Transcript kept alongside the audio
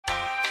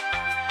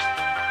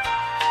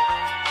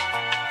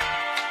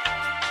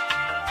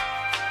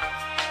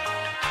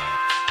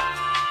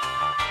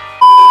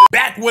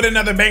Back with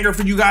another banger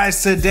for you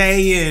guys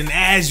today, and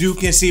as you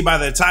can see by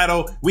the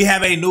title, we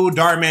have a new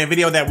Dhar Mann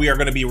video that we are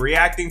going to be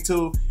reacting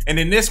to, and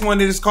in this one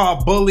it is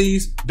called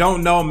Bullies.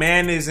 Don't know,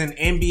 man is an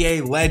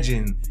NBA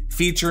legend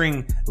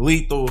featuring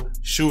Lethal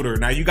Shooter.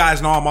 Now you guys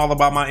know I'm all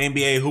about my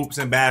NBA hoops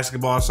and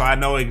basketball, so I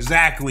know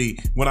exactly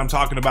what I'm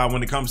talking about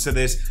when it comes to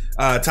this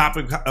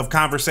topic of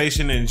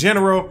conversation in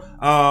general.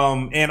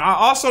 And I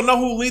also know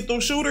who Lethal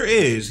Shooter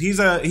is. He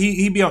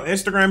be on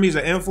Instagram. He's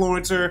an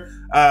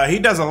influencer. He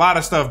does a lot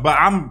of stuff, but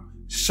I'm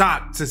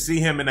shocked to see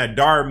him in a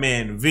Dhar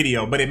Mann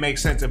video, but it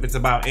makes sense if it's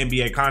about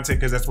NBA content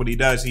because that's what he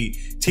does. He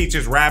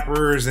teaches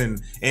rappers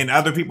and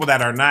other people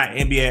that are not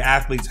NBA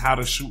athletes how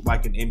to shoot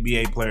like an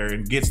NBA player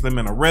and gets them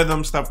in a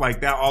rhythm, stuff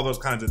like that, all those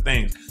kinds of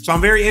things. So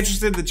I'm very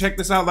interested to check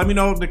this out. Let me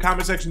know in the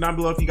comment section down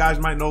below if you guys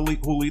might know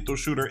who Lethal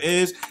Shooter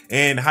is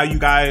and how you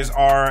guys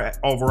are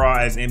overall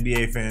as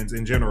NBA fans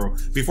in general.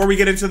 Before we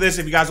get into this,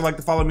 if you guys would like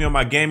to follow me on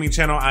my gaming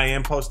channel, I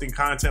am posting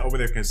content over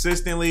there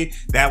consistently.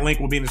 That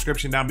link will be in the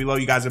description down below.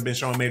 You guys have been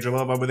showing major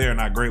love over there and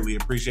I greatly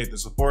appreciate the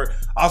support.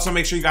 Also,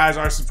 make sure you guys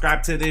are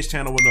subscribed to this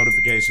channel with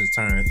notifications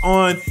turned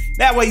on.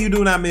 That way you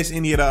do not miss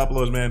any of the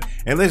uploads, man.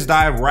 And let's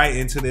dive right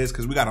into this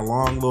because we got a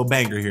long little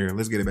banger here.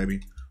 Let's get it,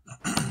 baby.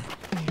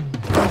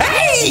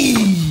 Hey!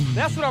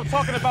 That's what I'm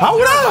talking about.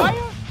 Hold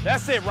Jeremiah? up.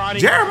 That's it, Ronnie.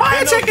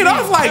 Jeremiah, check it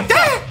off like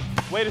that.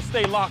 Way to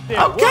stay locked in.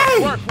 Okay.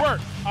 Work.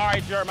 All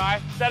right,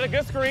 Jeremiah. Set a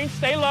good screen.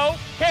 Stay low.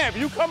 Cam,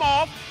 you come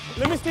off.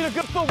 Let me see the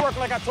good footwork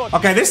like I told you.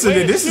 Okay, this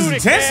is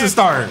intense to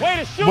start. Way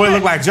to shoot Boy, it.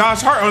 look like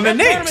Josh Hart on the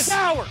Knicks.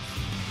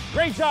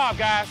 Great job,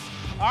 guys.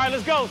 All right,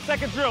 let's go.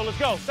 Second drill. Let's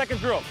go. Second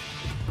drill.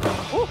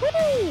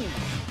 Woohoo!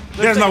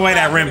 There's no way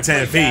that rim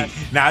 10 feet.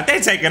 Now, if they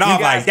take it off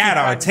like that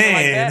on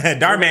 10, like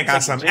Dhar Mann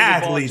got some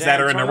athletes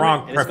that are in the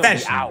wrong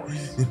profession.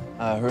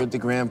 I heard the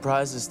grand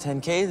prize is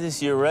 10K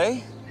this year,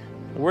 Ray.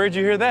 Where'd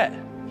you hear that?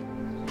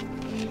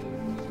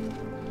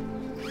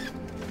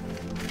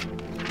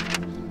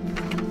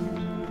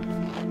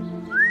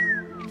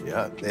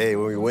 Yeah. Hey,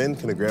 when we win,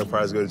 can the grand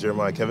prize go to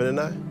Jeremiah, Kevin, and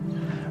I?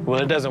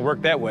 Well, it doesn't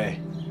work that way.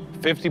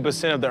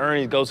 50% of the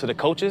earnings goes to the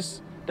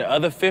coaches, the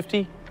other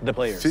 50, the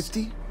players.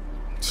 50?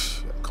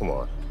 Come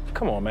on.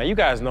 Come on, man. You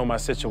guys know my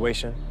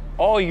situation.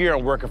 All year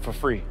I'm working for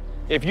free.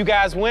 If you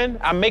guys win,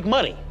 I make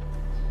money.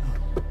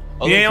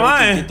 You ain't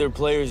lying. Get their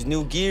players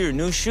new gear,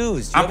 new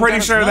shoes. I'm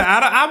pretty sure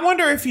that I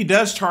wonder if he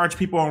does charge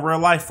people in real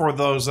life for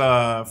those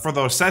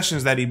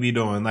sessions that he be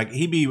doing. Like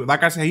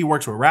like I said, he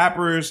works with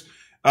rappers,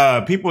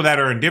 people that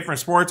are in different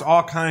sports,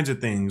 all kinds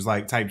of things,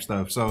 like type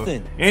stuff. So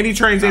and he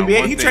trains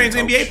NBA. He trains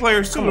NBA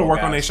players too to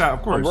work on their shot,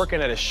 of course. I'm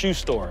working at a shoe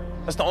store.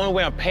 That's the only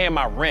way I'm paying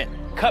my rent.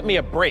 Cut me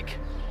a break.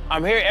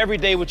 I'm here every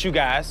day with you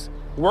guys,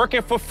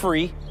 working for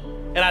free,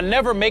 and I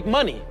never make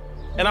money.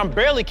 And I'm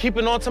barely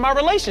keeping on to my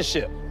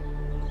relationship.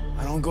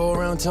 I don't go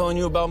around telling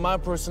you about my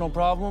personal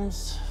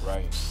problems.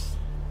 Right.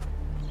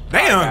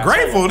 They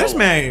ungrateful. This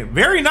man,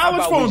 very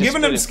knowledgeable,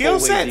 giving them skill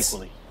sets.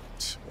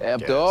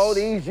 After all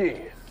these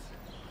years,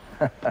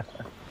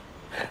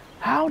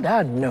 how'd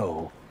I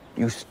know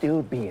you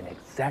still be in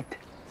exact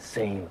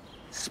same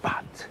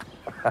spot?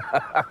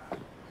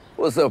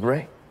 What's up,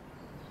 Ray?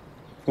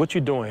 What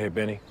you doing here,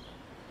 Benny?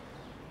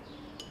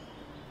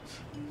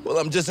 Well,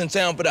 I'm just in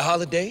town for the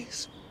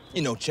holidays.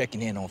 You know,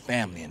 checking in on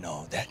family and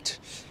all that.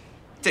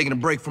 Taking a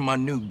break from my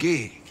new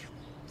gig.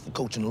 I'm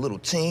coaching a little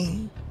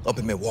team up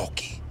in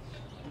Milwaukee.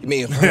 You may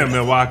have heard of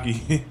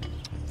Milwaukee.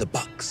 The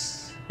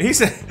Bucks. He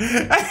said,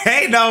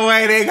 ain't no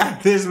way they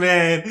got this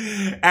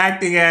man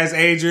acting as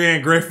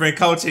Adrian Griffin,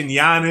 coaching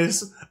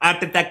Giannis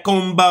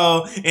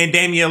Antetokounmpo and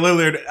Damian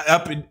Lillard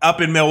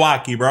up in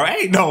Milwaukee, bro.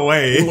 Ain't no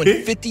way. We went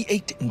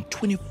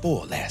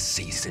 58-24 last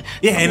season.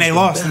 Yeah, and they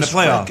lost in the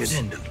playoffs.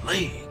 In the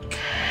league.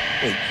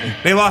 Wait,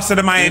 they lost to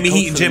the Miami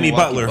Heat and Jimmy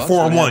Butler,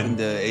 4-1.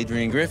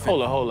 Adrian Griffin.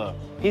 Hold up.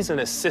 He's an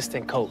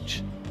assistant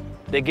coach.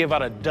 They give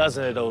out a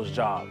dozen of those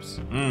jobs.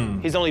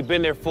 He's only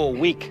been there for a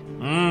week.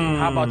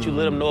 How about you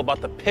let him know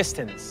about the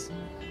Pistons?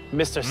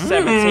 Mr.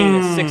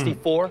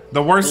 17-64.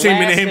 The worst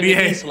team in the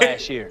NBA.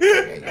 Last year.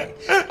 Hey.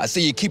 I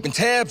see you keeping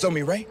tabs on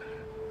me, right?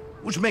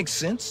 Which makes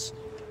sense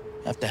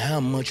after how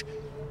much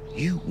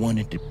you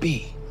wanted to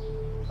be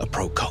a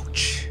pro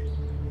coach.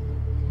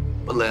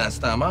 But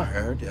last time I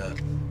heard,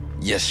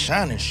 you're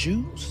shining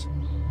shoes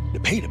to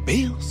pay the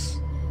bills.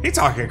 He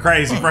talking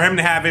crazy for him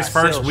to have his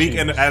first week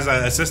as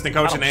an assistant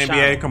coach in the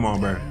NBA. Come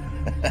on, bro.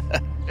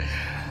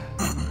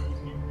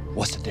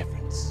 What's the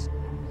difference?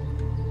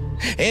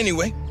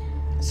 Anyway,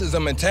 since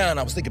I'm in town,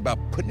 I was thinking about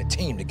putting a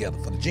team together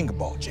for the Jingle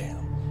Ball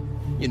Jam.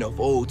 You know,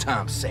 for old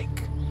time's sake.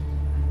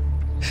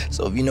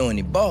 So if you know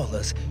any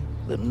ballers,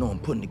 let them know I'm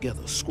putting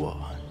together a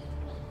squad.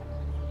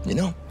 You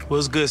know? Well,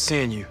 it's good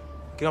seeing you.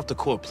 Get off the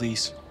court,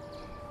 please.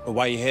 But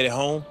while you're headed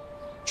home,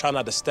 try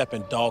not to step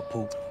in dog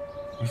poop.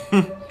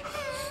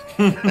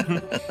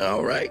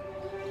 All right.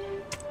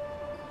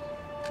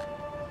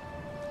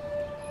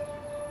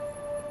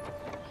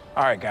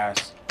 All right,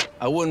 guys.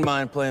 I wouldn't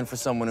mind playing for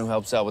someone who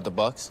helps out with the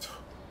Bucks.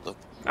 Look,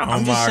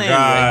 I'm just saying,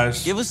 gosh.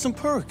 Ray, give us some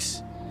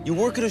perks. You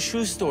work at a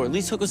shoe store. At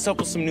least hook us up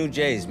with some new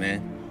J's,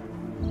 man.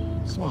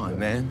 Come on,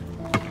 man.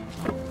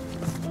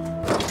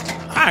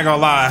 I ain't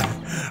gonna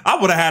lie. I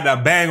would have had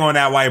to bang on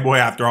that white boy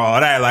after all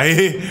that.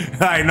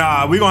 Like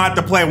nah, we gonna have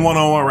to play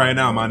one-on-one right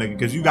now, my nigga,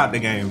 because you got the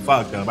game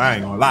fucked up. I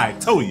ain't gonna lie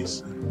to you.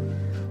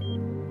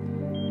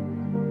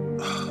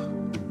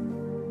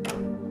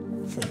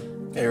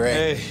 Hey,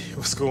 Ray. Hey,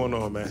 what's going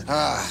on, man?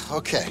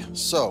 Okay.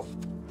 So,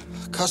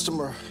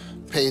 customer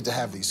paid to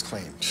have these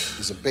claimed.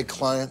 He's a big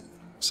client,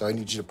 so I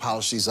need you to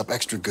polish these up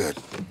extra good.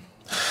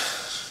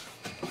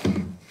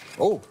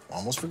 Oh,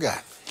 almost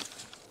forgot.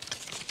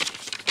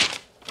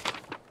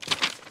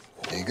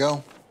 There you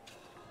go.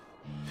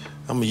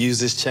 I'm gonna use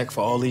this check for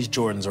all these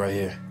Jordans right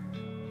here.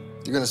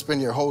 You're gonna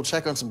spend your whole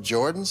check on some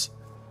Jordans?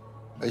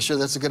 Are you sure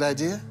that's a good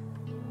idea?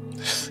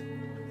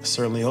 I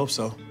certainly hope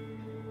so.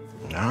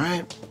 All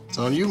right. It's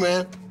on you,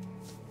 man.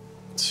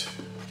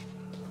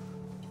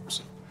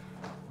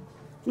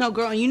 No,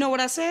 girl, and you know what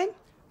I said?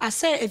 I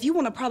said, if you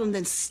want a problem,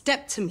 then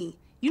step to me.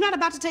 You're not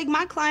about to take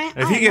my client.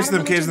 If he gets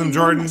them kids them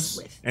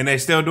Jordans and they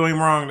still do him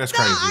wrong, that's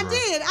crazy. I bro.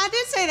 I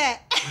did say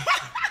that.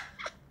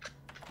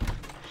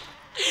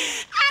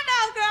 I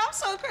know, girl, I'm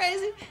so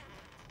crazy.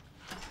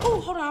 Oh,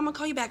 hold on, I'm gonna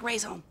call you back.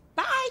 Ray's home.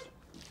 Bye.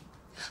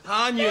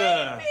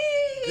 Tanya,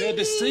 good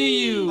to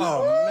see you.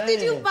 Oh, man.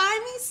 Did you buy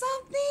me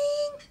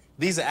something?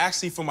 These are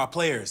actually for my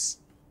players.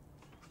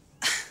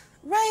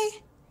 Ray,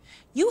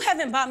 you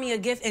haven't bought me a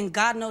gift in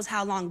God knows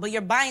how long, but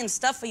you're buying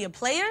stuff for your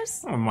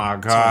players? Oh my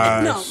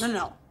God.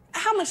 No.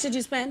 How much did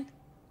you spend?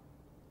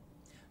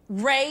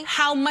 Ray,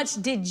 how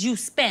much did you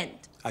spend?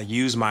 I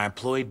used my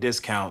employee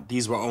discount.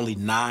 These were only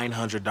 $900.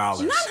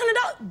 $900?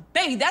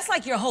 Baby, that's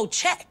like your whole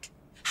check.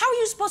 How are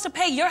you supposed to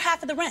pay your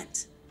half of the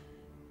rent?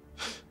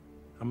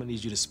 I'm gonna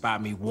need you to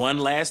spot me one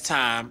last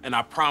time, and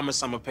I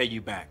promise I'm gonna pay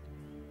you back.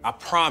 I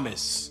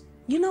promise.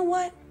 You know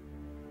what?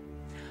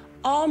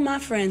 All my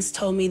friends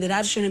told me that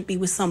I shouldn't be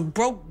with some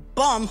broke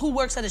bum who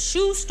works at a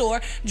shoe store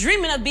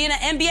dreaming of being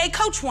an NBA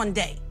coach one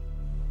day.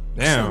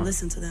 Damn. So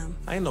listen to them.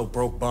 I ain't no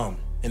broke bum.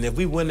 And if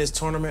we win this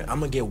tournament, I'm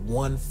gonna get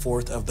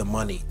 1/4 of the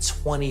money,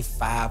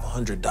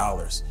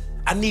 $2,500.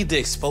 I need the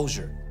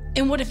exposure.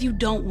 And what if you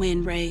don't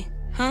win, Ray?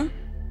 Huh?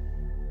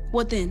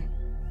 What then?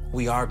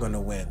 We are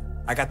gonna win.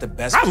 I got the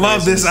best. I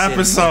love this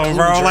episode,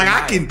 bro. Like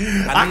I can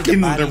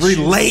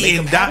relate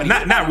and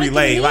not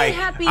relate. Like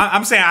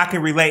I'm saying I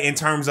can relate in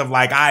terms of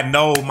like I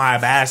know my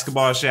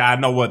basketball shit. I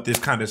know what this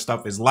kind of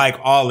stuff is like.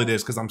 All of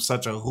this because I'm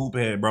such a hoop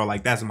head, bro.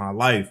 Like that's my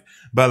life.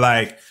 But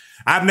like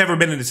I've never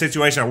been in the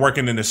situation of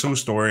working in a shoe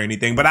store or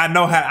anything. But I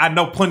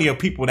know plenty of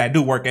people that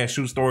do work at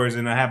shoe stores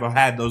and have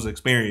had those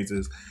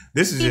experiences.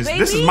 This is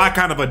this is my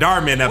kind of a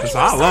Dhar Mann episode.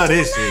 I love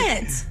this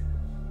shit.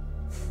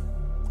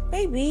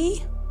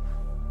 Baby.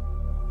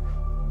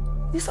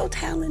 You're so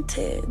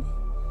talented.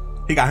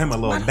 He got him a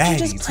little baggie. Why don't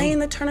you just play in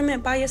the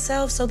tournament by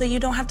yourself so that you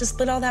don't have to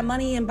split all that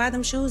money and buy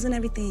them shoes and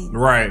everything?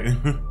 Right.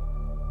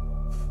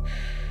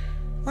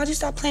 Why'd you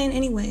stop playing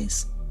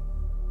anyways?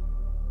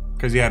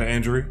 Because he had an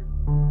injury.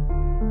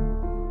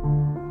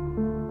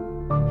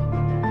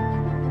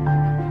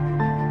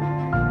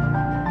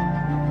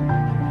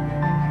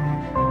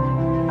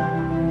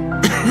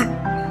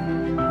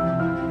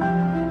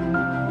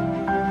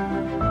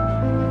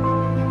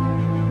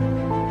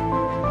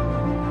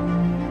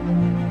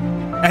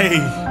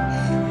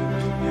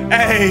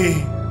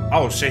 Hey.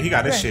 Oh, shit. He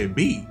got this shit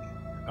beat.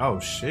 Oh,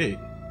 shit.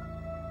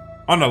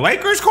 On the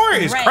Lakers court?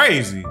 It's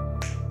crazy.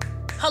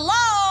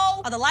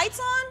 Hello? Are the lights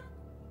on?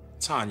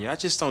 Tanya, I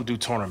just don't do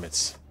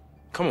tournaments.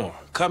 Come on,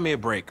 cut me a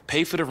break.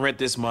 Pay for the rent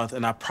this month,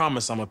 and I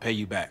promise I'm gonna pay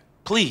you back.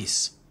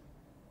 Please.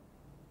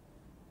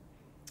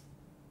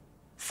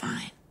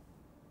 Fine.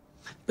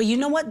 But you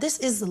know what? This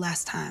is the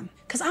last time.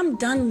 Because I'm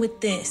done with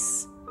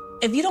this.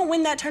 If you don't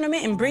win that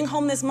tournament and bring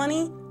home this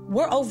money,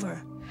 we're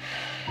over.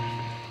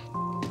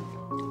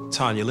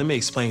 Tanya, let me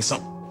explain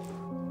something.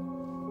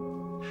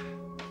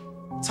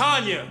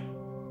 Tanya!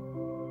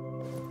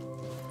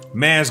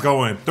 Man's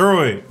going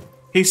through it.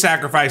 He's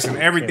sacrificing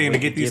everything to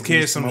get these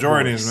kids some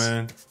Jordans,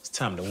 man. It's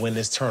time to win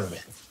this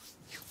tournament.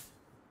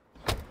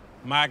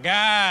 My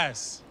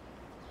guys,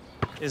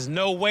 there's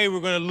no way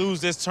we're gonna lose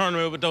this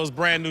tournament with those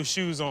brand new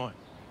shoes on.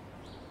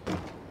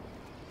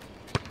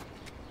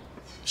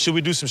 Should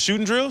we do some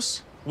shooting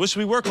drills? What should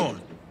we work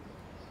on?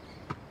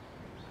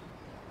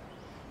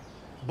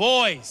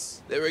 Boys.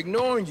 They're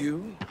ignoring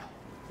you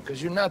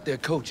because you're not their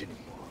coach anymore,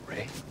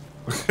 Ray.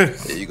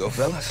 There you go,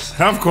 fellas.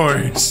 Of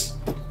course.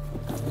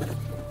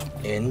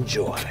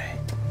 Enjoy.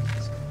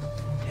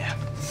 Yeah.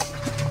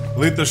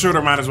 Lethal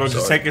Shooter might as well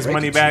just take his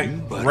money back.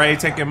 Ray,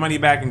 take your money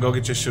back and go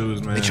get your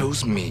shoes, man. They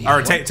chose me.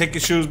 Or take your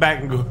shoes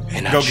back and go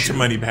get your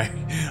money back.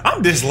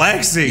 I'm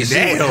dyslexic. You see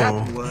damn. what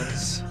happened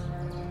was,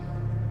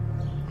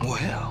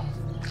 well,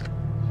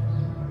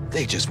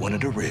 they just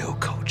wanted a real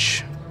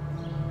coach.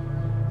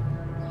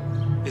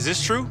 Is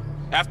this true?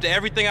 After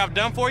everything I've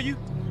done for you?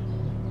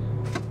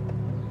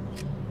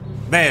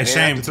 Man,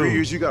 shame after too. 3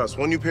 years, you got us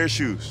one new pair of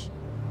shoes.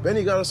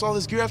 Benny got us all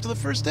this gear after the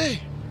first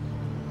day.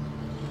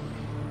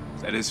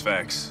 That is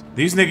facts.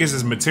 These niggas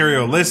is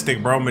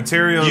materialistic, bro.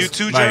 Materials. You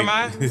too, like,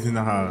 Jeremiah?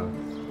 Nah.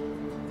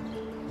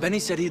 Benny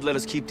said he'd let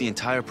us keep the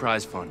entire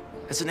prize fund.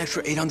 That's an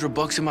extra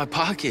 $800 in my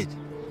pocket.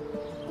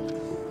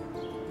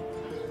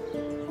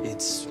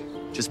 It's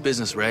just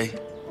business, Ray.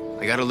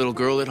 I got a little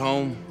girl at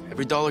home.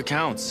 Every dollar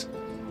counts.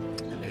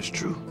 And that's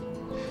true.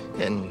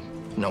 And,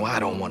 no,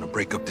 I don't want to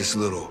break up this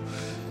little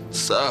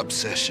sub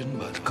session,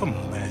 but Come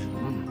on, man.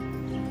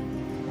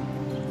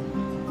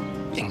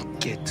 and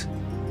get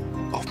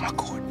off my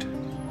court.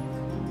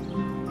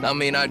 I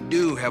mean, I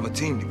do have a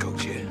team to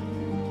coach here.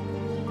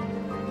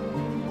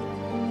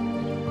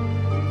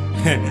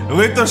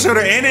 Lethal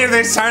Shooter enter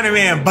this tournament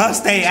and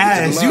bust they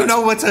ass. You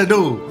know what to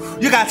do.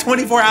 You got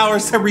 24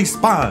 hours to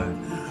respond.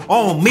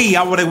 On me,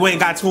 I would have went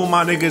and got 2 of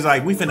my niggas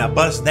like, we finna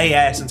bust they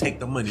ass and take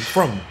the money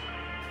from them.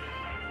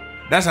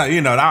 That's how,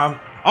 you know,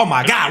 oh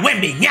my God,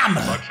 Wemby, Yama.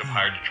 Bucks have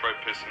hired Detroit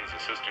Pistons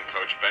assistant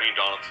coach Benny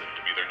Donaldson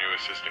to be their new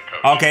assistant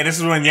coach. Okay, this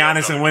is when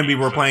Giannis and Wemby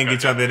were playing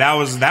each other. That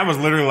was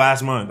literally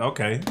last month.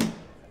 Okay.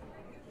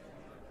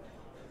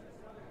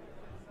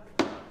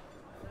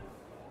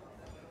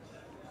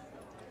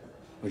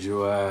 Would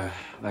you,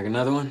 like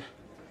another one?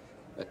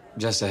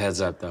 Just a heads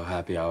up, though.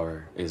 Happy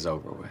hour is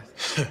over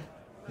with.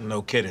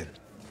 No kidding.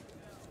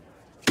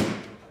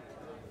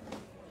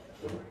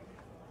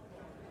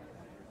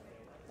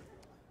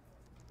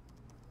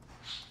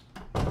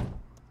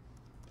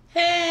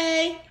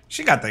 Hey.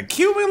 She got the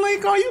Cuban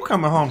link on. You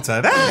coming home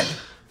to that?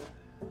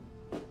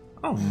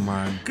 Oh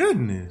my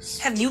goodness.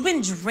 Have you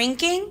been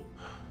drinking?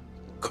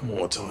 Come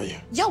on,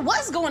 Tanya. Yo,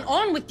 what's going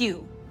on with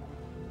you?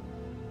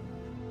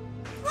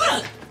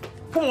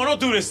 Come on, don't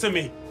do this to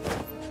me.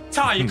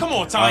 Tanya, come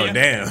on, Tanya. Oh,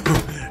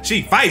 damn.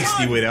 She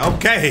feisty with it.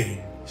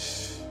 Okay.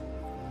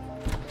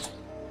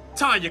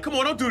 Tanya, come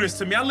on, don't do this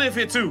to me. I live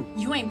here too.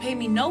 You ain't pay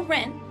me no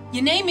rent.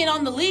 Your name ain't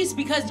on the lease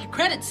because your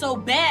credit's so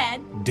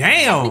bad.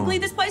 Damn. Technically,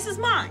 this place is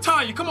mine.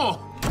 Tanya, come on.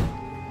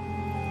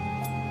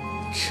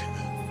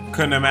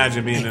 Couldn't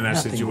imagine being in that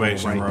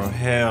situation, bro.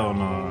 Hell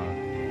no.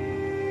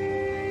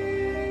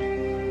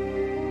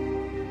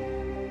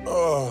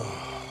 Oh.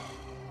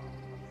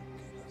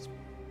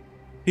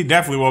 He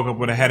definitely woke up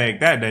with a headache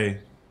that day.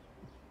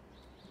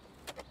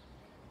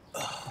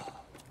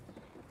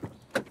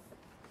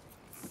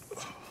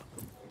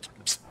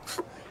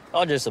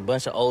 All just a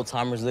bunch of old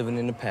timers living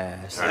in the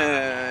past.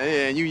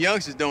 Yeah, you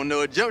youngsters don't know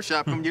a jump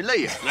shot from your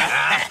layup.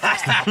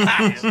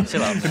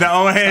 Chill out. The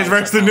old heads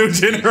versus the new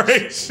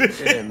generation.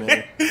 Yeah,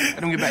 man. I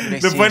don't get back to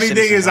that The scene funny shit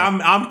thing is,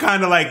 somehow. I'm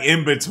kind of like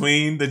in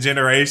between the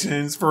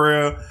generations for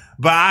real.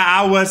 But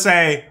I would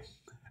say,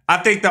 I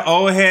think the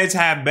old heads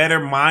have better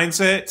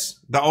mindsets.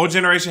 The old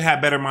generation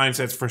had better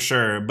mindsets for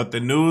sure. But the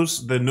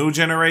new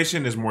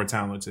generation is more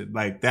talented.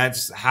 Like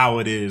that's how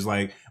it is.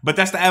 Like, but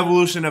that's the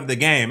evolution of the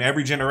game.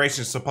 Every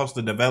generation is supposed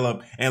to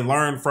develop and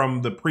learn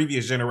from the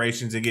previous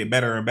generations and get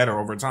better and better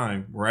over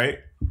time, right?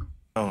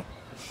 Oh.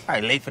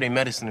 Probably late for their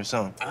medicine or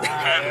something.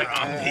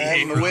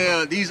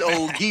 Well, these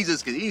old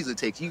geezers could easily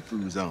take you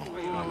fools on.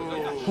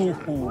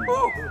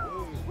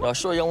 Y'all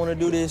sure y'all want to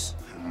do this?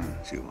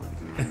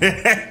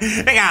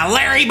 They got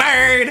Larry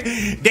Bird,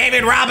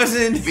 David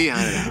Robinson,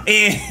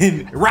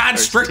 and Rod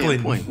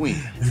Strickland.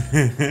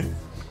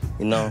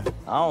 You know,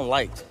 I don't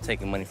like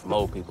taking money from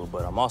old people,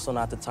 but I'm also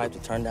not the type to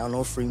turn down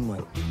no free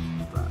money.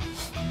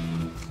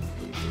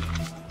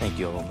 Thank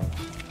you, old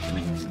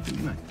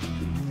man.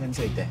 Didn't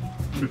take that.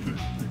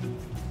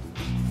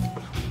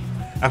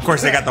 Of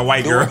course, they got the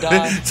white girl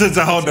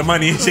to hold the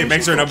money and shit.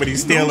 Make sure nobody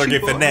steal or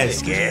get finessed.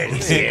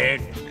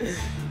 Scared.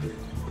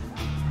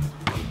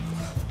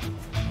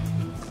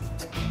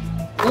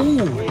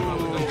 Ooh.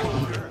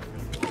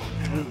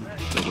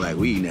 Look like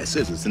we eating that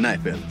scissors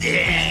tonight, fella.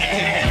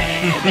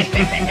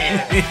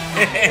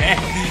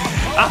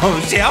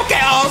 Oh shit! Okay,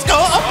 old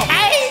school.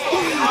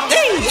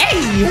 Okay.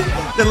 Hey.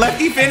 The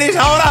lucky finish.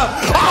 Hold up.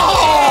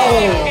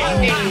 Oh.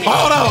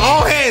 Hold up.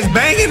 Old heads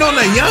banging on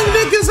the young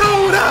niggas.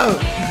 Hold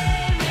up.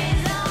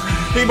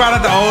 He brought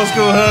out the old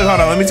school hug. Hold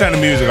on, let me turn the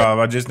music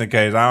off just in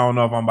case. I don't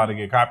know if I'm about to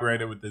get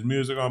copyrighted with this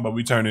music on, but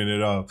we turning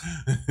it off.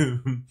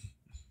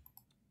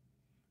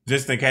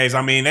 Just in case.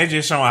 I mean, they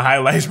just showing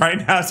highlights right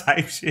now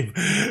type shit.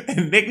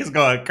 And niggas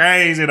going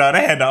crazy though.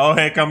 They had the old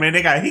head come in.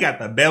 He got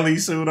the belly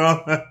suit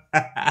on.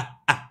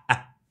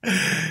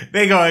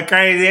 They going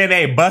crazy and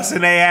they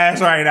busting their ass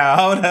right now.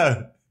 Hold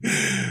up.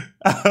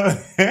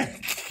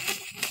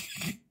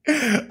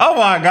 Oh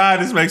my God,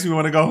 this makes me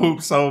want to go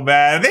hoop so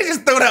bad. They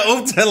just threw the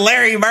hoop to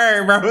Larry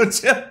Bird, bro.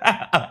 Chill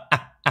out.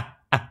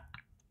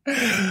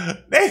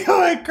 They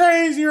going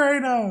crazy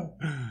right now.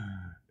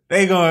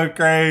 They going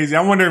crazy.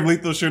 I wonder if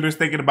Lethal Shooter's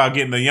thinking about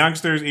getting the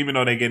youngsters, even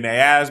though they getting their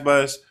ass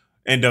bust,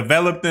 and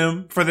develop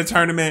them for the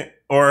tournament,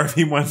 or if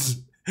he wants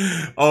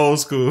old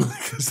school. not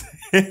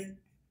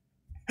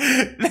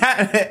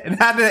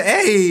the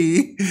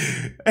hey.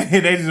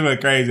 They just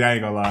went crazy. I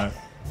ain't gonna lie.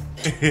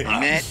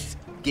 Next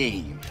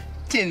game.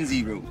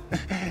 10-0.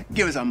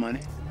 Give us our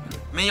money.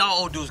 Man, y'all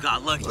old dudes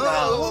got lucky.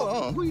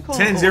 Who you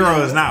calling?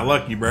 10-0 is not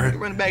lucky, bro.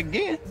 Run it back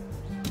again.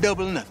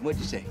 Double or nothing.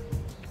 What'd you say?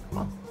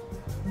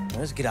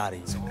 Let's get out of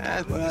here.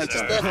 That's what I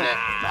thought.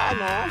 Bye,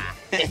 Mom.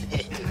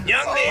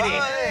 Young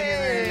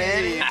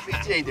lady.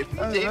 Appreciate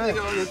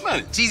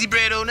it. Cheesy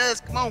bread on us.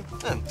 Come on.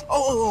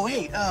 Oh,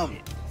 hey,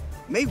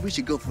 maybe we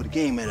should go for the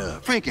game at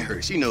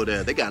Frankenhurst. You know,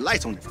 they got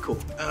lights on the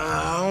court.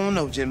 I don't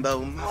know,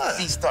 Jimbo. My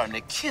feet's starting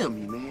to kill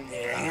me, man.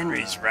 Yeah,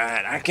 Henry's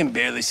right. I can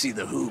barely see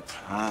the hoop.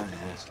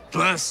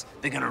 Plus,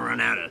 they're gonna run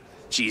out of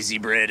cheesy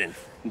bread and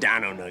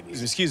dino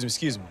nuggets.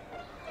 Excuse me.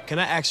 Can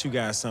I ask you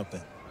guys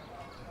something?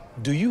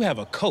 Do you have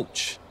a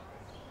coach?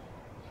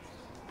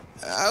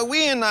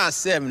 We in our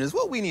 70s.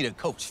 What we need a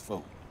coach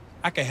for?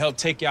 I can help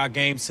take y'all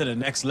games to the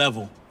next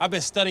level. I've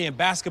been studying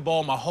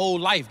basketball my whole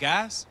life,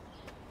 guys.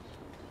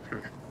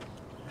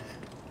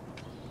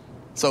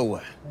 So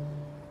what?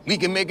 We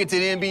can make it to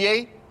the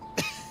NBA?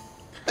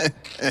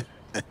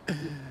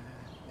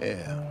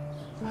 Yeah.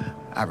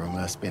 I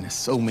remember spending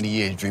so many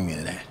years dreaming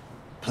of that.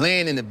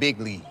 Playing in the big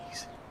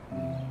leagues.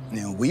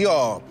 Now, we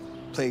all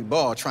played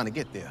ball trying to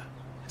get there.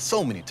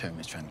 So many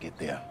tournaments trying to get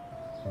there.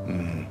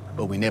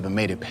 But we never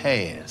made it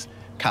past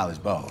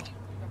college ball.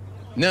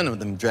 None of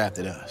them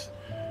drafted us.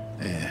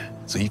 Yeah.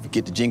 So you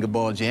forget the Jingle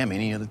Ball Jam or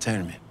any other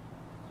tournament.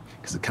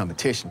 Because the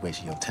competition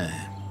wastes your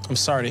time. I'm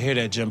sorry to hear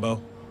that,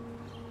 Jimbo.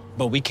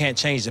 But we can't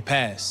change the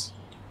past.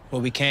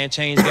 What we can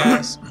change,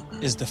 guys,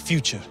 is the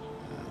future.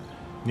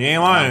 You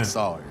ain't lying. I'm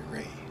sorry,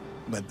 Ray.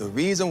 But the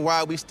reason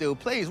why we still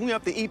play is we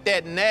have to eat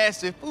that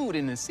nasty food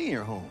in the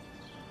senior home.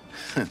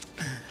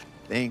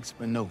 Thanks,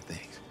 but no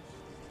thanks.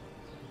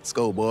 Let's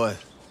go, boys.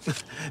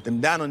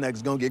 Them dino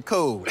nuggets gonna get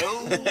cold.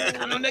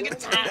 Dino nugget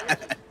time.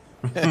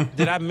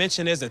 Did I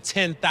mention there's a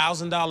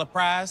 $10,000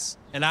 prize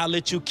and I'll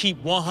let you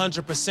keep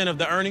 100% of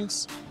the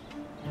earnings?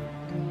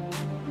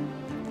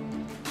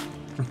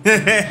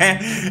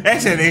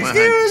 That's an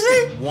excuse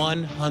me?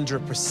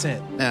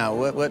 100%. Now,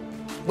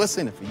 what's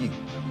in it for you?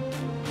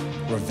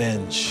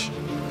 Revenge.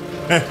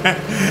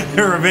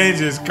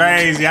 Revenge is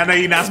crazy. I know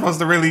you're not supposed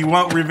to really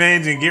want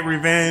revenge and get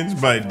revenge,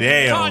 but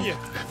damn. Tanya,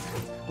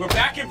 we're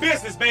back in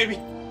business, baby.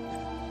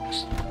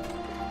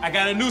 I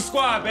got a new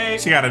squad, babe.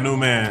 She got a new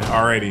man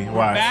already.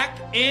 Why? Back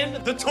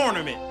in the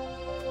tournament.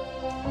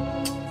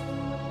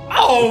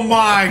 Oh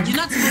my! You're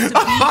not supposed to be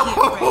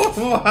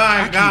here, Oh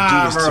my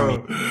God,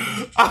 bro!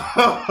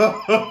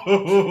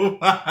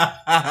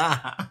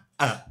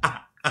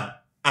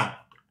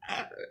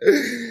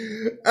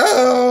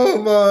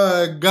 Oh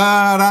my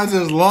God! I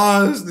just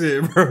lost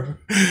it, bro.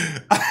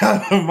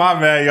 My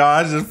bad, y'all.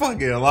 I just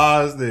fucking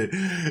lost it.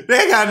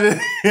 They got this.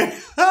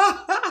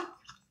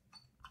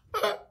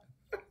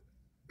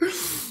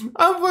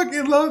 I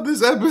fucking love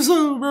this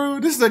episode, bro.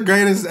 This is the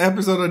greatest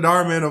episode of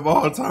Dhar Mann of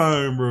all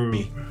time, bro.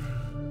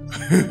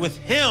 With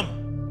him.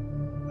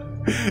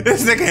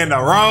 This nigga in the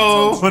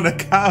robe on the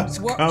couch,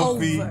 We're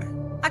comfy.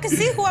 over. I can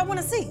see who I want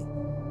to see.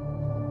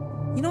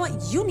 You know what?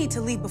 You need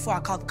to leave before I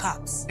call the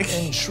cops.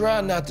 And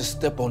try not to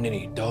step on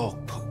any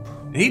dog poop.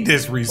 He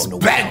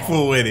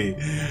disrespectful with it.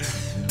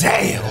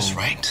 Damn. That's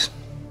right.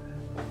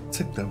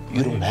 Took the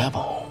You don't have a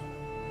home.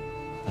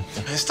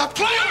 Stop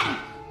playing!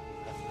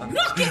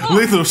 Knock it off.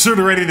 Lethal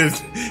shooter ready to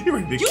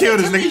kill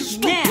this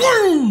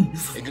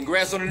nigga. And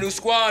congrats on the new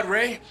squad,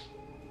 Ray.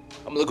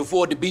 I'm looking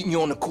forward to beating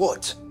you on the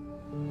court.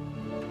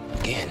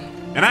 Again.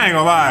 And I ain't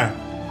gonna lie.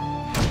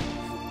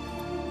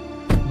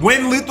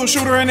 When Lethal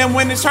Shooter and them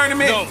win this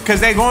tournament, because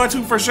they going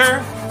to for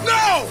sure.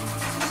 No!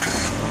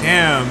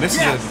 Damn, this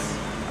is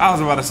I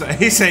was about to say,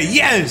 he said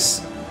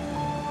yes.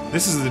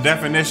 This is the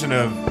definition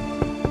of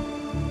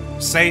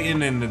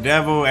Satan and the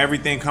devil,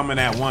 everything coming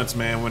at once,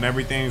 man. When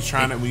everything's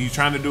when you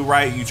trying to do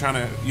right, you trying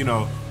to,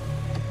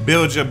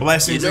 build your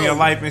blessings in your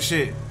life and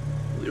shit.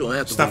 We don't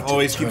have to Stuff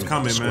always keeps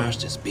coming, man. Squash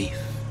this beef.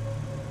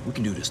 We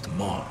can do this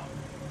tomorrow.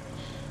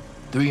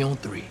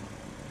 3-on-3.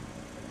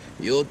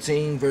 Your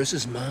team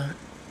versus mine.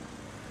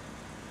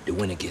 The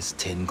winner gets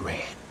 10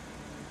 grand.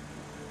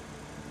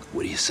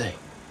 What do you say?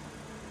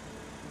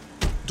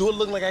 Do it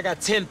look like I got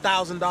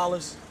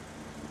 $10,000?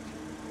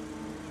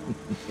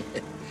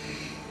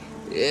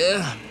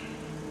 Yeah,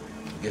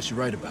 I guess you're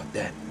right about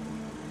that.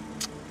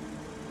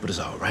 But it's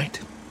all right.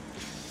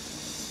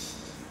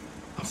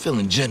 I'm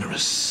feeling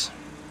generous.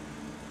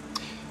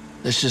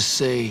 Let's just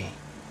say,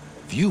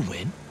 if you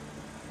win,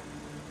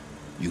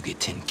 you get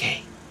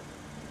 10K.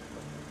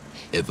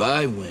 If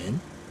I win,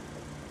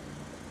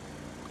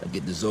 I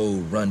get this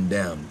old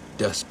run-down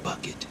dust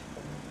bucket.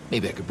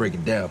 Maybe I could break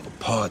it down for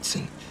parts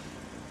and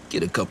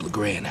get a couple of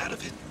grand out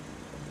of it.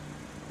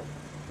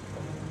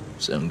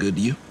 Sound good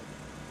to you?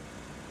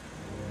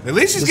 At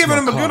least she's giving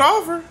him a good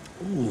offer.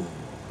 Ooh.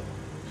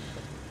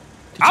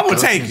 I would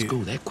take it.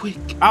 Go that quick?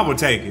 I would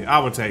take it. I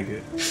would take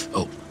it.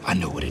 Oh, I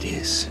know what it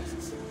is.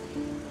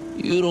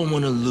 You don't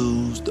want to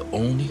lose the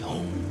only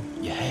home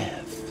you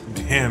have.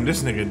 Damn,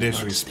 this nigga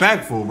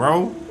disrespectful,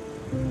 bro.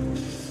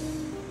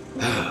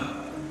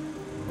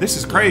 This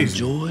is crazy.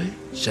 Enjoy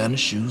shining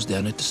shoes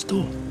down at the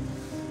store.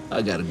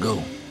 I gotta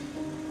go.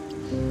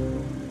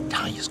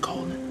 Tanya's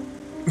calling.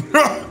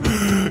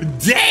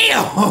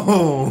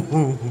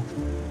 Damn!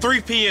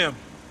 3 p.m.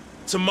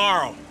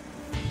 tomorrow.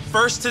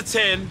 1st to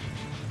 10,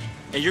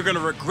 and you're gonna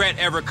regret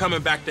ever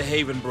coming back to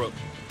Havenbrook.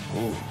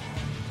 Ooh,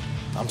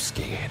 I'm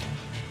scared.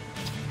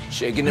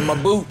 Shaking in my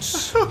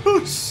boots.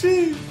 Oh,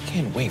 shit.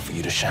 Can't wait for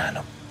you to shine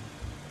them.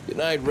 Good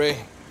night, Ray.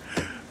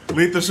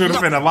 Lethal Shooter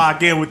finna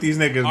lock in with these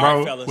niggas, All bro.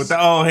 right, fellas. With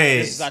the old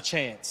heads. This is our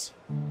chance.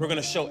 We're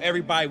gonna show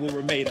everybody what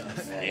we're made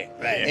of.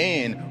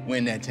 And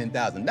win that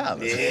 $10,000.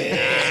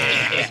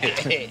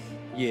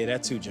 Yeah,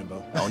 that too,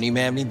 Jimbo. I don't even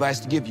have any advice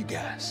to give you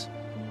guys.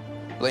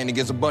 Playing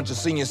against a bunch of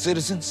senior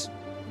citizens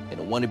and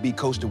a wannabe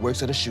coach that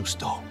works at a shoe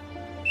store.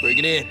 Bring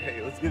it in.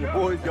 Hey, let's get it,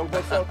 boys. Young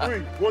Bucks on 3.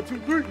 1, 2,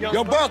 3.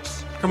 Yo,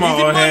 Bucks. Come on,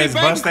 old heads,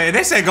 Bucks.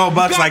 They say go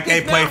Bucks like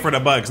they play for the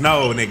Bucks.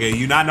 No, nigga,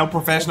 you not no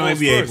professional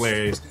NBA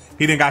players.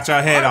 He done got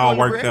your head all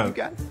worked up.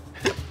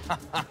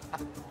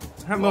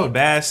 Her little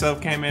bad self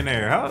came in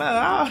there. Hold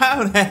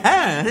on.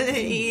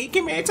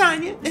 Give me a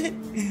Tanya.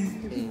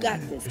 You got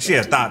this. She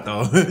a thought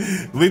though.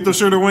 Lethal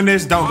Shooter win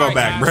this. Don't go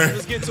back, bro.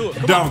 Let's get to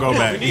it. Don't go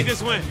back. We need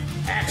this win.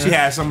 She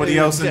had somebody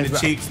else in the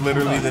cheeks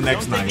literally the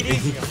next night.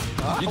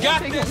 You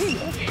got this.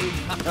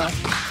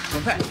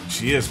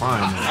 She is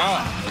fine,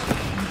 man.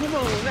 Come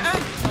on, now.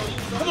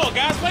 Come on,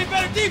 guys. Play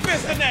better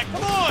defense than that.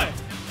 Come on.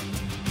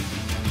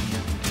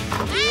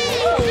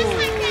 Just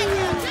like that,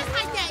 now. Just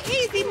like that.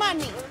 Easy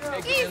money.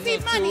 Easy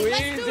money.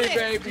 Let's do it.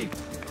 Baby.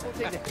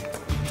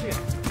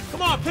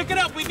 Come on, pick it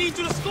up. We need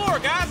you to score,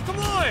 guys. Come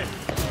on.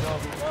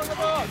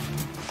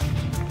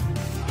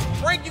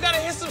 Frank, you gotta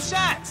hit some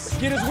shots.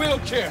 Get his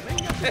wheelchair.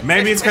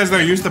 Maybe it's because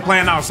they're used to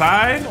playing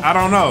outside. I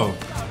don't know.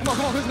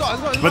 Come on, let's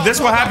go. But this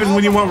what happens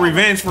when you want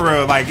revenge for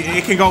real. Like,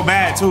 it can go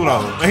bad too,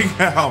 though.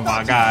 Oh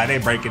my God, they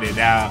breaking it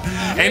down.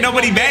 Ain't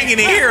nobody banging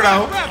in here,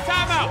 though.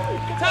 Time out.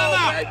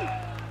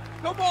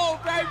 Come on,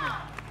 baby.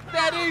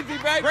 That easy,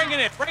 baby. Bring it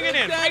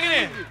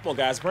in. Come on,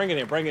 guys, bring it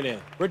in.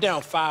 We're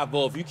down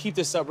 5-0. If you keep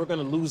this up, we're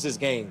gonna lose this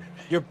game.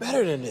 You're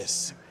better than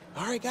this.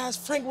 All right, guys.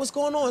 Frank, what's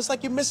going on? It's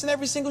like you're missing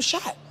every single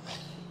shot.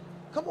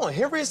 Come on,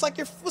 Henry, it's like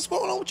what's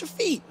going on with your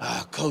feet?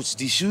 Coach,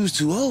 these shoes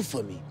too old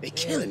for me. They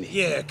killing me.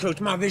 Yeah, Coach,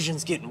 my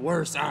vision's getting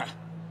worse. I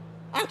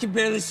can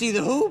barely see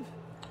the hoop.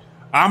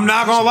 I'm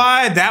not gonna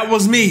lie, that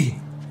was me.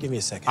 Give me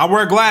a second. I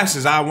wear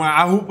glasses.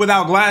 I hoop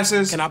without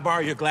glasses. Can I borrow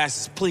your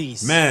glasses,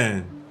 please?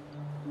 Man.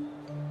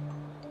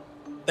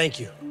 Thank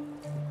you.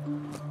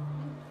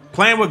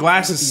 Playing with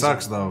glasses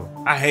sucks, though.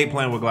 I hate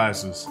playing with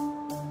glasses.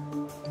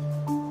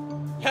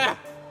 Ha!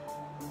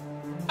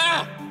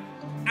 Ah!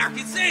 I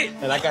can see it.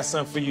 And I got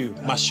something for you.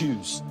 My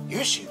shoes.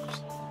 Your shoes?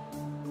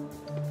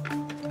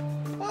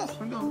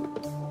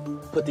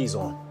 Put these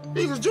on.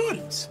 These are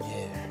Jordans.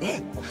 Yeah.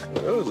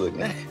 Those look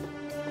nice.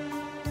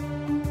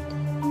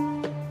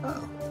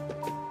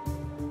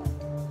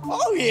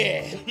 Oh,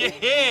 yeah.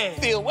 Yeah.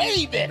 Feel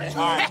way better.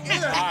 All right.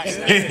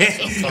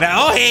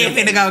 Now, oh, he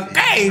finna go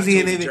crazy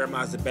in it.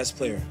 Jeremiah's the best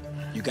player.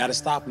 You gotta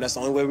stop him. That's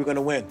the only way we're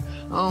gonna win.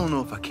 I don't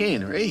know if I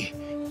can, Ray.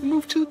 You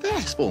move too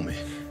fast for me.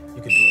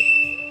 You can do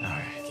it. All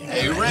right.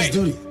 Hey, Ray. Let's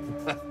do it.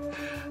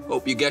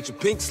 Hope you got your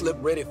pink slip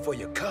ready for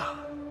your car.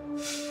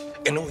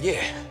 And oh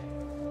yeah,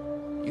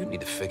 you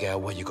need to figure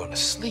out where you're gonna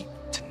sleep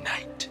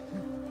tonight.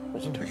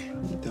 What you doing?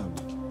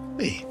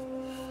 Hey,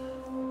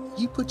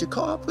 you put your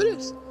car up for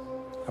this?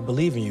 I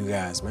believe in you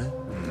guys, man.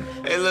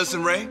 Hey,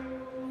 listen, Ray.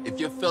 If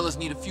your fellas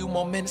need a few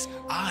more minutes,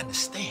 I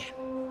understand.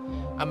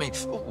 I mean,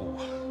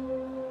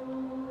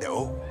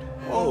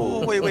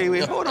 Oh,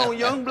 wait. Hold on,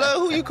 young blood.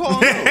 Who you calling?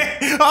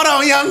 Hold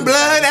on, young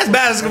blood. That's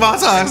basketball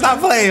talk. Stop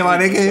playing, my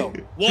nigga.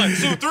 1, 2,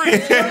 3. Come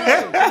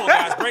on,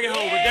 guys. Bring it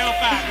home. We're down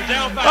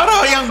 5. Hold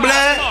on, young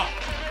blood. Come on.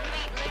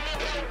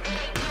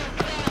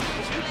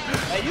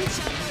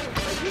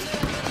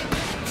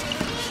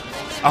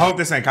 I hope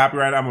this ain't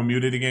copyrighted. I'm gonna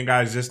mute it again,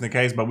 guys, just in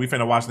case. But we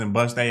finna watch them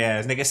bust their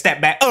ass. Nigga,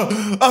 step back.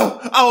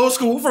 Old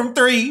school from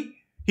 3.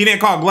 He didn't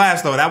call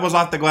glass, though. That was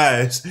off the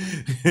glass.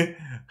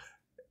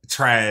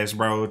 Trash,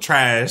 bro.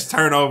 Trash.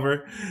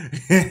 Turnover.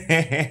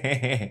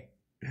 Yes,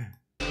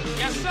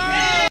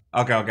 sir.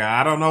 Okay.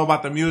 I don't know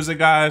about the music,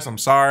 guys. I'm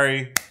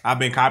sorry. I've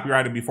been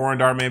copyrighted before in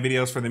Dhar Mann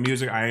videos for the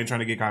music. I ain't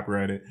trying to get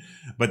copyrighted.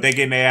 But they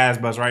getting their ass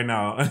bust right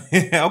now.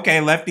 Okay,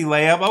 lefty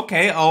layup.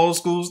 Okay, old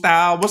school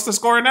style. What's the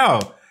score now?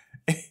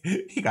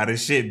 He got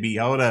his shit beat.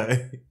 Hold up.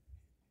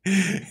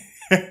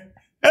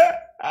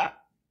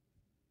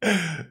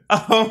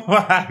 Oh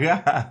my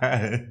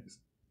God.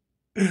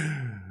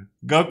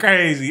 Go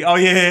crazy. Oh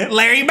yeah.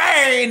 Larry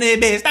Bird in that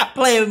bitch. Stop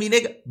playing with me,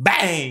 nigga.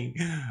 Bang.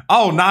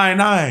 Oh,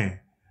 9-9.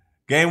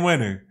 Game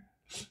winner.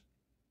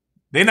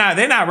 They're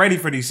not ready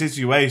for these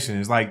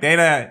situations. Like they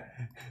not.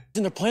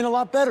 And they're playing a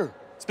lot better,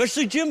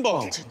 especially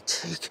Jimbo.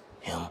 Take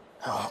him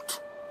out.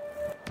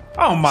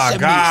 Oh my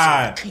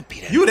God.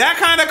 You that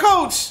kind of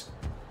coach?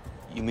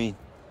 You mean?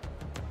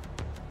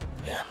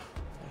 Yeah.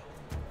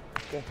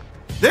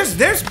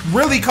 There's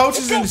really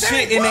coaches and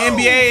shit in the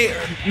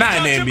NBA, not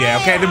in the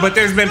NBA, okay? But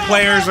there's been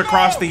players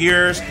across the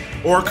years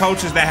or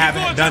coaches that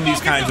haven't done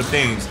these kinds of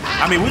things.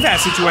 I mean, we've had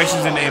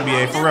situations in the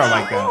NBA for real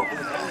like that.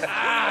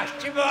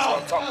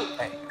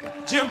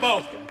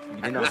 Jimbo.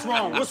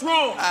 What's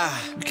wrong?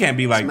 You can't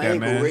be like that,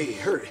 man. Already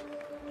hurt.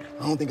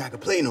 I don't think I can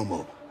play no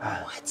more.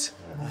 What?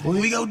 What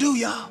we gonna do,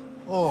 y'all?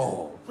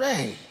 Oh,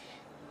 Ray.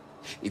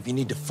 If you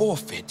need to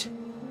forfeit,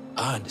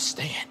 I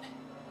understand.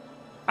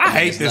 I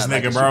hate It's this not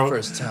like nigga, it's bro. your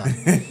first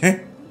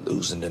time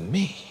losing to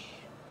me.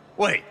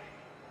 Wait.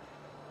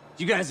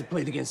 You guys have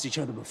played against each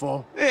other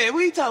before. Hey,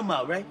 what are you talking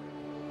about, right?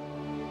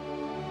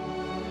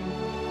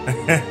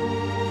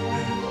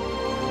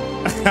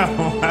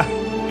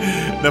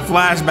 The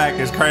flashback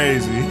is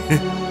crazy.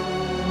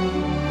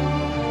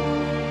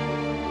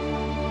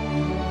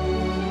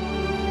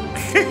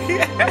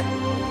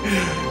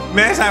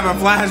 Man's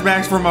having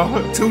flashbacks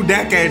from 2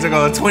 decades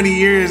ago, 20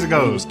 years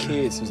ago. We was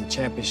kids. It was a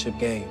championship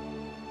game.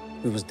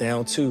 We was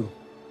down 2.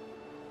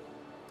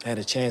 I had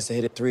a chance to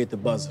hit a 3 at the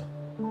buzzer.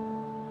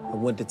 I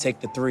went to take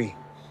the 3,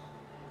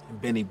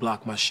 and Benny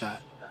blocked my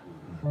shot.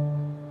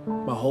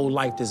 My whole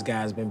life, this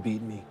guy's been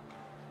beating me.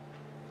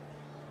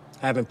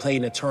 I haven't played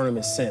in a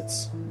tournament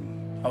since.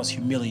 I was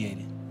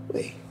humiliated.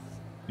 Wait.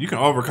 You can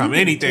overcome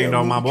anything,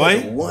 though, my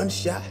boy. One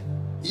shot.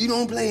 You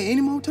don't play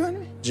any more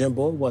tournament?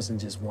 Jimbo, it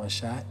wasn't just one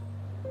shot.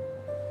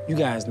 You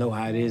guys know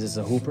how it is as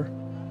a hooper.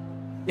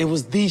 It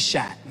was the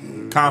shot.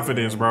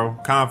 Confidence, bro.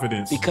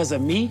 Confidence. Because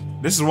of me,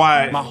 this is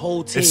why my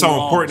whole team it's so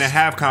lost. important to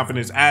have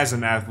confidence as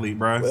an athlete,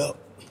 bro. Well,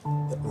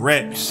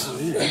 reps,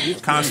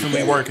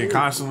 constantly working,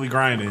 constantly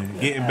grinding,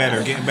 getting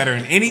better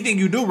in anything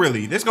you do.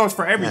 Really, this goes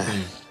for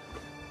everything.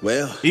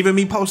 Well, even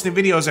me posting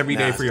videos every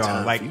day for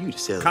y'all. Like,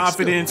 for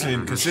confidence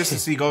and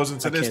consistency goes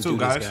into this too,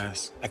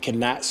 guys. I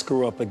cannot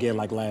screw up again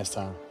like last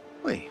time.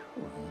 Wait,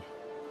 hold on.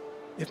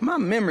 If my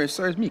memory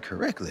serves me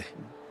correctly,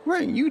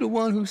 weren't you the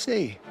one who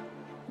said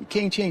you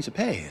can't change the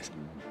past?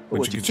 But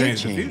what you can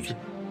change the future.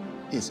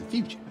 It's the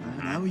future.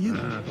 How are you?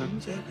 All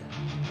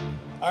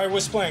right,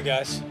 what's the plan,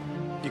 guys?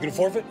 You gonna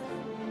forfeit?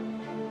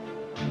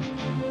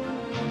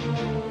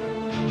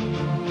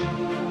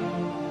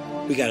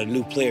 We got a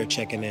new player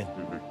checking in.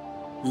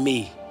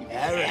 Me.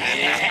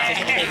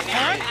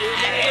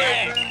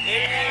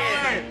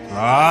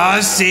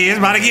 Oh, shit, it's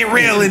about to get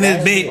real in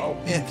this bitch.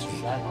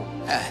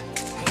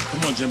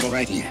 Come on, Jimbo.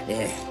 Right here.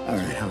 Yeah. All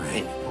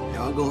right.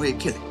 Y'all go ahead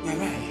and kill it.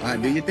 All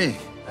right, do your thing.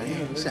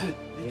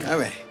 All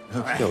right.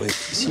 Yo,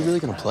 is he really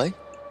gonna play?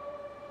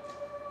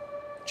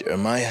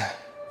 Jeremiah,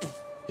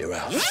 you're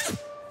out.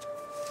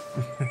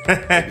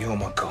 Be home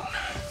my cone.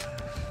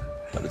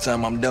 By the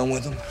time I'm done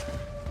with him,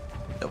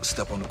 never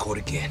step on the court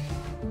again.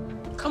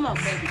 Come on,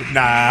 baby.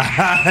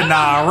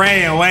 Nah,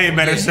 Ray in way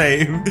better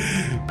shape.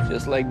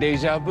 Just like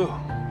deja vu.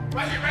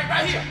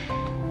 Right here.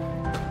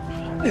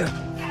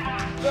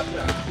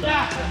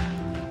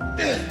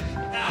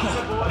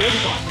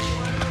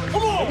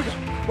 Come on.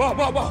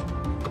 Whoa.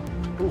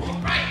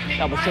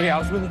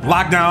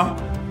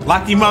 Lockdown.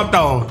 Lock him up,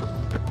 though.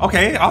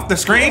 Okay, off the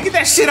screen. Get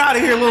that shit out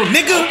of here, little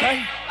nigga.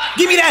 Okay.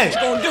 Give me that.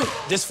 What you gonna do?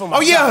 This for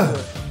my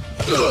childhood.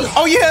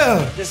 Oh,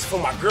 yeah. This is for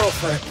my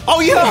girlfriend.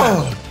 Oh,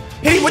 yeah.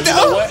 Hit him with the... You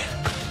know what?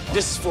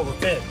 This is for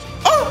revenge.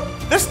 Oh,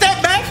 the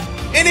step back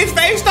in his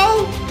face,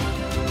 though.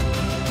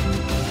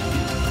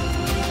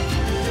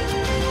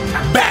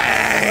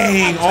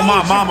 Bang! On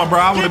my mama, bro.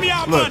 I would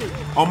have... Look,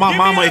 on my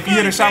mama, if you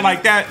hit a shot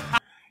like that,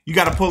 you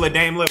got to pull a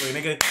Dame Lillard,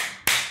 nigga.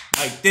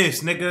 Like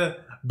this, nigga.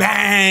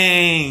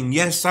 Bang!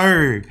 Yes,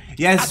 sir.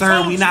 Yes,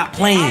 sir. We not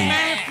playing.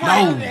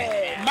 No.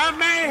 My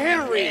man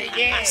Henry.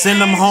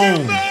 Send them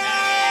home.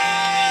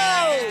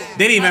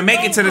 They didn't even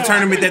make it to the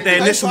tournament that they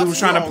initially was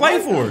trying to play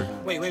for.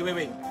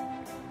 Wait.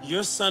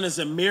 Your son is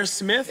Amir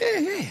Smith?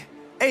 Yeah.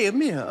 Hey,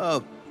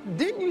 Amir,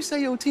 didn't you say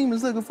your team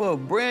is looking for a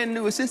brand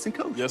new assistant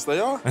coach? Yes, they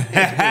are.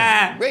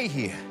 Right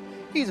here.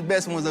 He's the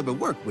best ones I've ever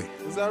worked with.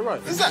 Is that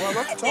right?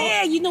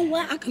 Yeah, you know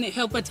what? I couldn't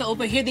help but to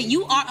overhear that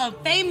you are a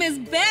famous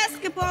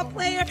basketball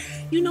player.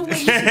 You know what?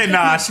 You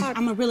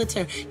I'm a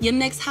realtor. Your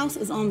next house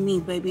is on me,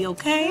 baby,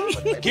 okay?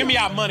 Give me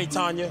our money,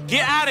 Tanya.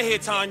 Get out of here,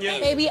 Tanya.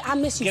 Baby, I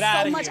miss you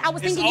Get so much. Here. I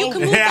was it's thinking over. you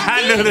could move back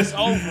I knew this.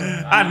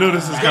 I knew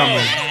this was coming.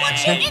 I don't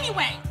want you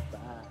anyway.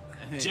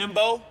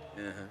 Jimbo,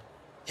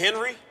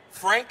 Henry,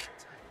 Frank,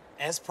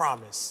 as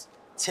promised,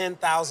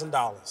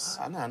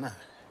 $10,000. Nah.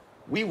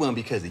 We won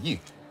because of you.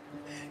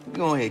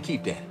 Go ahead,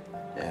 keep that.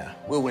 Yeah,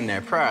 we'll win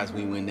that prize.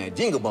 We win that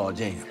Jingle Ball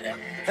Jam. He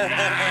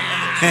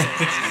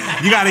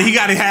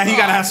gotta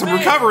have some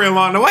recovery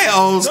along the way,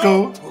 old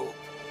school.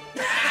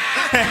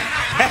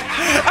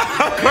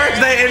 Of course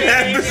they end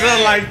that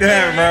episode like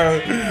that,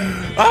 bro.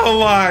 Oh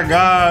my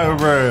God,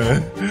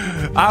 bro.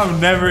 I've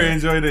never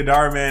enjoyed a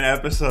Dhar Mann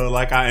episode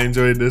like I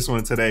enjoyed this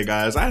one today,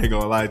 guys. I ain't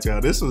gonna lie to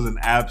y'all. This was an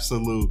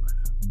absolute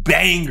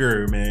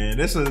banger, man.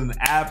 This is an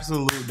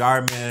absolute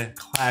Dhar Mann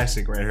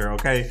classic right here,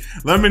 okay?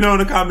 Let me know in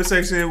the comment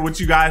section what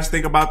you guys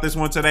think about this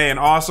one today. And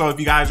also, if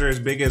you guys are as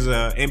big as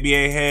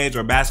NBA heads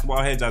or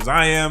basketball heads as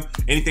I am,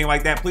 anything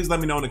like that, please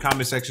let me know in the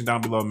comment section down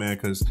below, man,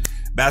 because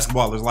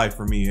basketball is life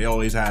for me. It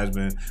always has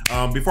been.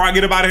 Before I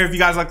get up out of here, if you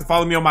guys like to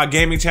follow me on my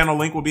gaming channel,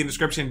 link will be in the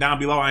description down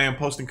below. I am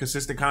posting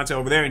consistent content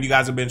over there, and you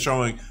guys have been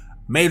showing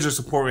major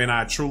support, and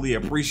I truly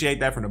appreciate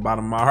that from the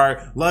bottom of my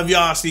heart. Love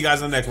y'all. See you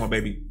guys in the next one,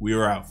 baby. We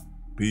are out.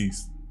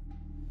 Peace.